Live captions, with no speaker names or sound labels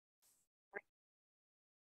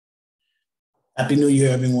Happy New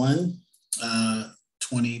Year, everyone.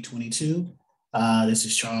 2022. This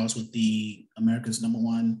is Charles with the America's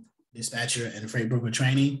 #1 dispatcher and freight broker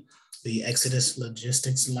training, the Exodus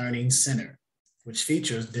Logistics Learning Center, which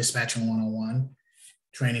features dispatching 101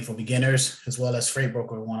 training for beginners, as well as freight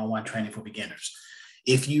broker 101 training for beginners.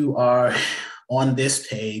 If you are on this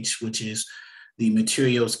page, which is the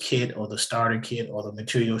materials kit or the starter kit or the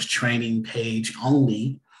materials training page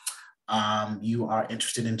only, you are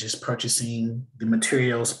interested in just purchasing the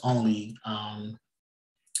materials only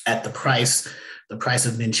at the price. The price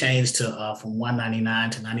has been changed to from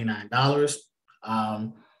 $199 to $99.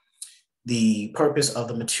 The purpose of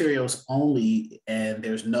the materials only, and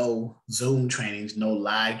there's no Zoom trainings, no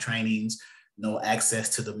live trainings, no access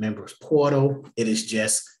to the members portal. It is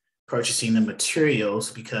just purchasing the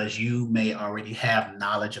materials because you may already have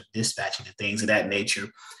knowledge of dispatching and things of that nature.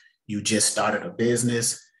 You just started a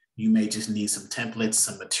business. You may just need some templates,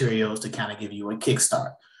 some materials to kind of give you a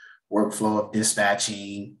kickstart. Workflow of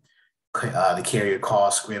dispatching, the carrier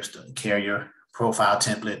call scripts, the carrier profile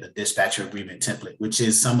template, the dispatcher agreement template, which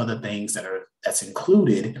is some of the things that's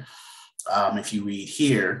included. If you read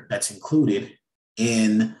here, that's included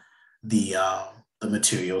in the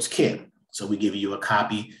materials kit. So we give you a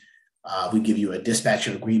copy. We give you a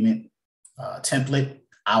dispatcher agreement template,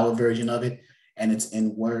 our version of it, and it's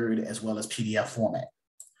in Word as well as PDF format.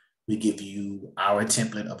 We give you our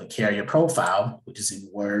template of a carrier profile, which is in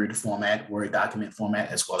Word format, Word document format,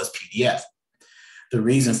 as well as PDF. The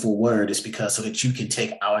reason for Word is because so that you can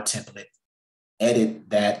take our template, edit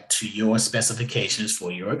that to your specifications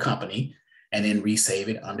for your company, and then resave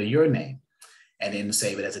it under your name, and then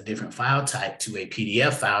save it as a different file type to a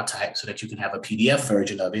PDF file type so that you can have a PDF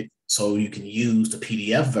version of it. So you can use the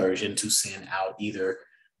PDF version to send out either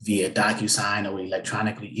via DocuSign or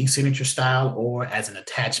electronically e-signature style, or as an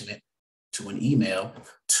attachment to an email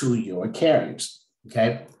to your carriers,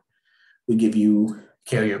 okay? We give you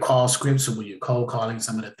carrier call scripts, so when you're cold calling,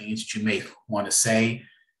 some of the things that you may want to say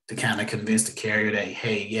to kind of convince the carrier that,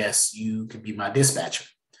 hey, yes, you can be my dispatcher.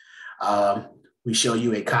 We show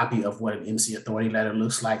you a copy of what an MC authority letter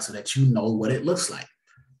looks like so that you know what it looks like.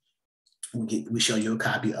 We show you a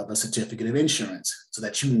copy of a certificate of insurance so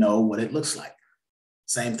that you know what it looks like.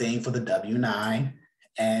 Same thing for the W-9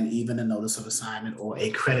 and even a notice of assignment or a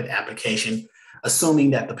credit application,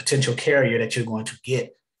 assuming that the potential carrier that you're going to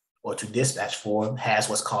get or to dispatch for has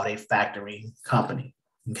what's called a factoring company,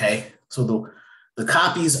 okay? So the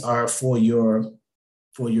copies are for your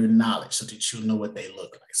knowledge so that you'll know what they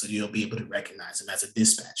look like, so you'll be able to recognize them as a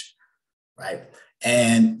dispatcher, right?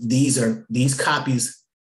 And these copies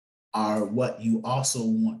are what you also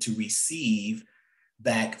want to receive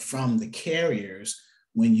back from the carriers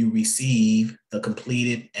when you receive the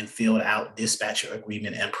completed and filled out dispatcher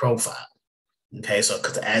agreement and profile. Okay, so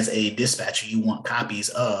because as a dispatcher, you want copies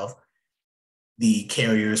of the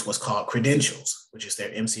carrier's what's called credentials, which is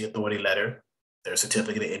their MC authority letter, their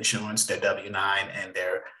certificate of insurance, their W-9, and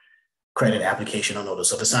their credit application or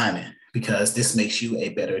notice of assignment, because this makes you a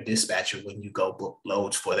better dispatcher when you go book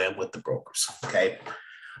loads for them with the brokers, okay?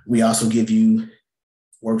 We also give you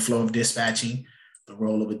workflow of dispatching, the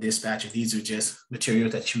role of a dispatcher. These are just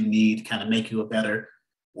materials that you need to kind of make you a better,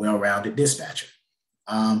 well-rounded dispatcher.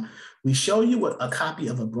 We show you a copy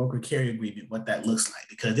of a broker carrier agreement, what that looks like,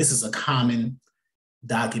 because this is a common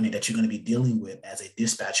document that you're going to be dealing with as a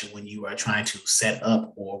dispatcher when you are trying to set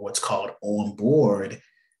up or what's called onboard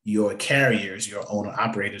your carriers, your owner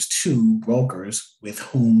operators to brokers with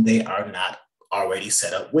whom they are not already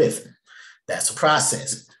set up with. That's a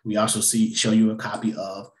process. We also show you a copy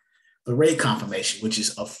of the rate confirmation, which is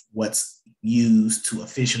of what's used to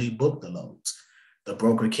officially book the loads. The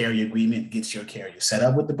broker carrier agreement gets your carrier set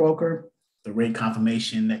up with the broker. The rate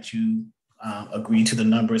confirmation that you agree to the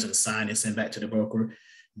numbers and sign and send back to the broker,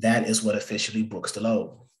 that is what officially books the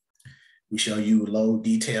load. We show you load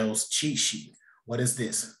details cheat sheet. What is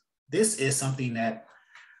this? This is something that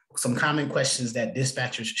some common questions that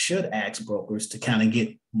dispatchers should ask brokers to kind of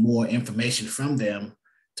get more information from them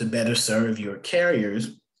to better serve your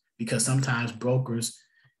carriers, because sometimes brokers,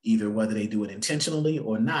 either whether they do it intentionally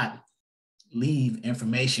or not, leave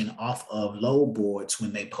information off of load boards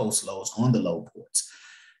when they post loads on the load boards.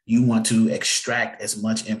 You want to extract as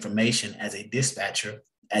much information as a dispatcher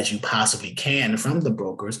as you possibly can from the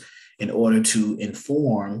brokers in order to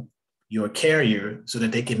inform your carrier so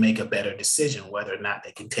that they can make a better decision whether or not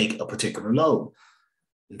they can take a particular load,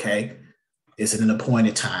 okay? Is it an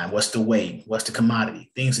appointed time? What's the weight? What's the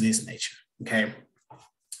commodity? Things of this nature, okay?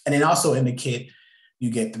 And then also in the kit, you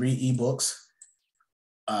get 3 ebooks,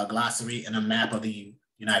 a glossary, and a map of the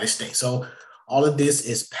United States. So all of this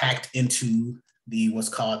is packed into what's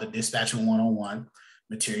called the Dispatcher 101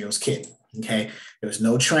 Materials Kit, okay? There's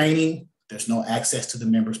no training, there's no access to the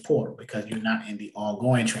members portal because you're not in the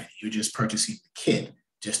ongoing training. You're just purchasing the kit,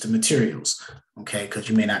 just the materials, okay? Because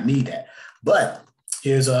you may not need that. But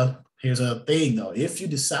here's a thing though. If you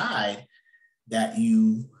decide that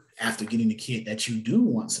you, after getting the kit, that you do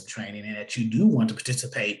want some training and that you do want to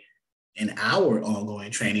participate in our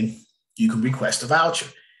ongoing training, you can request a voucher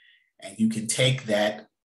and you can take that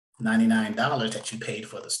 $99 that you paid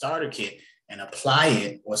for the starter kit and apply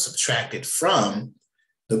it or subtract it from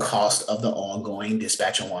the cost of the ongoing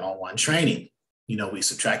Dispatcher 101 training. You know, we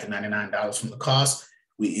subtracted $99 from the cost,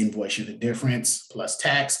 we invoice you the difference plus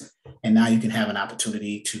tax, and now you can have an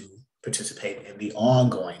opportunity to participate in the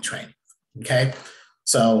ongoing training, okay?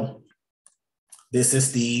 So this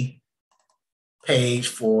is the page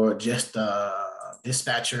for just the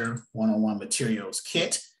Dispatcher 101 Materials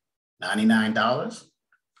Kit, $99,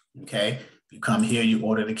 okay? You come here, you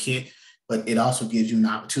order the kit, but it also gives you an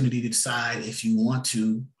opportunity to decide if you want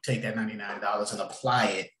to take that $99 and apply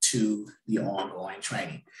it to the ongoing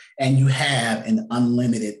training. And you have an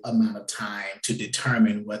unlimited amount of time to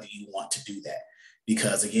determine whether you want to do that.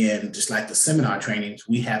 Because again, just like the seminar trainings,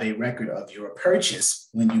 we have a record of your purchase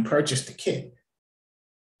when you purchase the kit.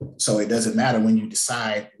 So it doesn't matter when you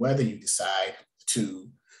decide whether you decide to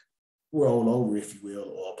roll over, if you will,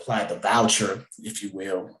 or apply the voucher, if you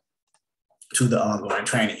will, to the ongoing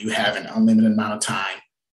training. You have an unlimited amount of time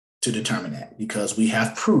to determine that because we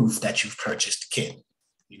have proof that you've purchased the kit.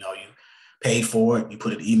 You know, you paid for it, you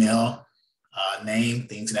put an email, name,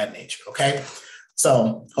 things of that nature, okay?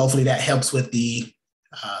 So hopefully that helps with the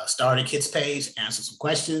starter kits page, answer some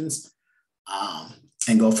questions,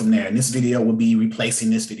 and go from there. And this video will be replacing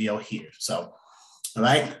this video here. So, all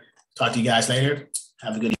right, talk to you guys later.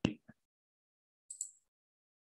 Have a good evening.